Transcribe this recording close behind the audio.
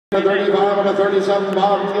A 35 and a 37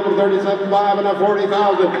 5, give him 37 5 and a 40,000,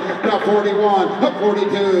 now 41, a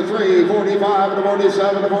 42, 3, 45 and a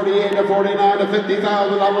 47, a 48, a 49, a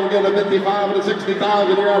 50,000, I will get a 55 and a 60,000,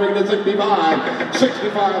 you're adding to 65,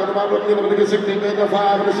 65 and about give him a 60, a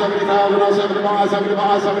 5 and a 70,000, a 75,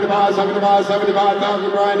 75, 75, 75,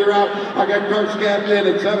 75,000, Brian, you're out. I got Kurt Skadden in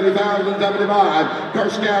at 70,000, 75.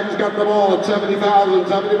 Kurt Skadden's got them all at 70,000,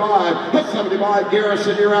 75. 75,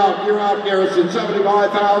 Garrison, you're out, Garrison,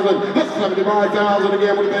 75,000. 75,000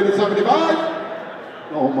 again, we've been at 75.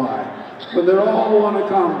 Oh my. But they all want to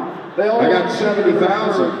come. They all I got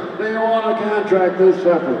 70,000. They want to contract this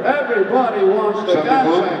heifer. Everybody wants to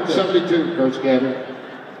contract it. 72, Kurt Skadden.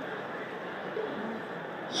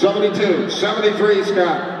 72, 73,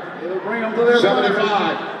 Scott. It'll bring them to their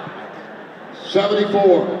 75.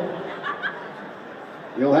 74.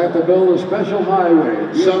 You'll have to build a special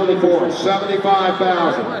highway. 74,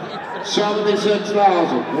 75,000.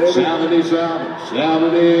 76,000, 77,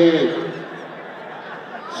 78,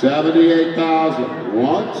 78,000.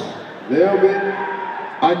 Once they'll be.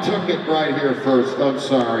 I took it right here first. I'm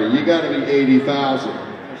sorry. You got to be 80,000.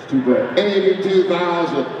 That's too bad.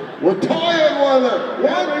 82,000. We're toying with it.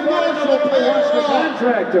 One commercial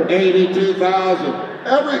contractor. 82,000.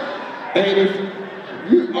 Every 80.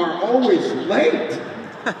 You are always late.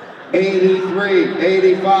 83,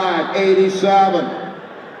 85, 87.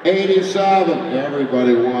 87.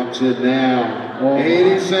 Everybody wants it now. Oh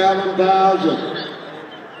 87,000.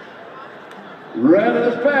 Red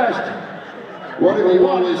is best. What have you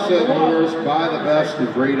always said, Horace? Buy the best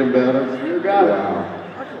and breed them better. You got it. Wow.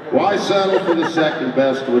 Why settle for the second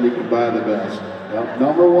best when you can buy the best? Yep.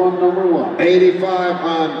 Number one. 85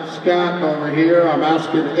 on Scott over here. I'm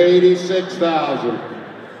asking 86,000.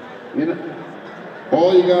 You know,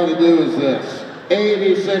 all you got to do is this.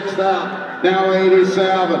 86,000. Now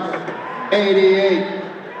 87, 88,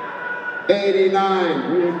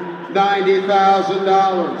 89,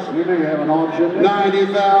 $90,000. We may have an auction.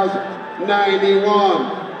 90,000,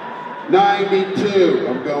 91, 92.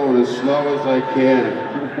 I'm going as slow as I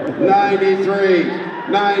can. 93,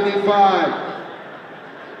 95.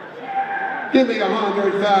 Give me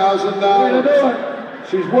 $100,000.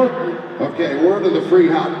 She's working. Okay, we're to the free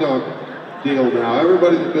hot dog deal now.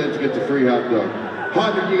 Everybody that bids gets a free hot dog.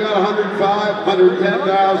 100, you got 105,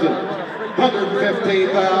 110,000,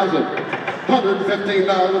 115,000,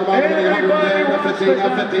 115,000, I'm going to get 110,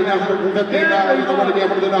 115,000, I'm going to get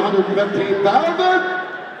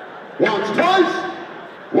 115,000. Once, twice,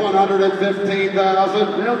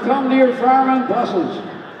 115,000. They'll come to your farm in buses.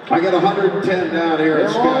 I got 110 down here at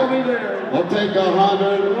Scott. I'll take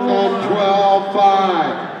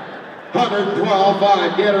 112,500.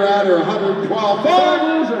 112.5, get her out of her,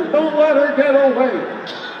 112.5. Don't let her get away.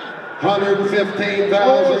 $115,000.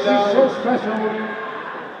 Oh, she's so special.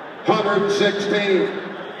 116.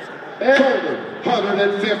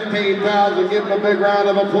 115,000. Give them a big round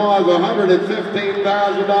of applause.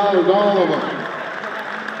 $115,000, all of them.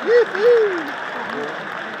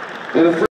 And a